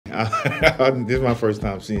This is my first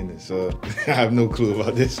time seeing this, so I have no clue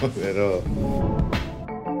about this one at all.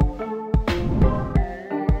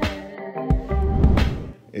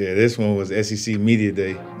 Yeah, this one was SEC Media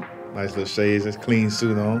Day. Nice little shades, that's clean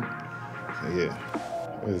suit on. So yeah,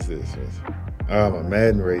 what is this? Oh, my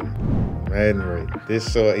Madden rating. Madden rating.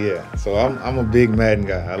 So I'm a big Madden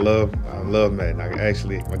guy. I love Madden.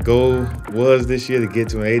 My goal was this year to get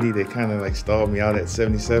to an 80. They kind of like stalled me out at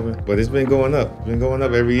 77, but it's been going up. It's been going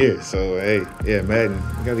up every year. So hey, yeah, Madden,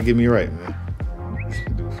 you got to get me right, man.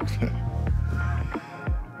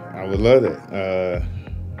 I would love that.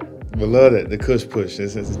 The Cush push.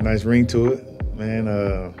 It's a nice ring to it, man.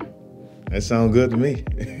 That sounds good to me.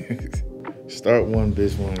 Start one,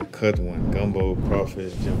 bitch one, cut one, gumbo,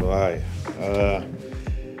 crawfish, jambalaya.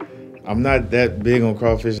 I'm not that big on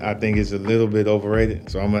crawfish. I think it's a little bit overrated.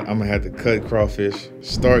 So I'm gonna have to cut crawfish,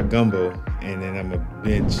 start gumbo, and then I'm gonna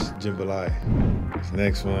bench jambalaya. This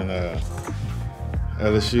next one,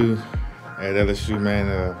 LSU. At LSU,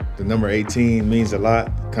 man, the number 18 means a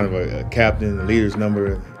lot. Kind of a captain, the leader's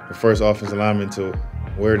number, the first offensive lineman to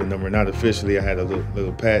wear the number. Not officially, I had a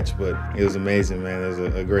little patch, but it was amazing, man. It was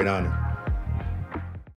a great honor.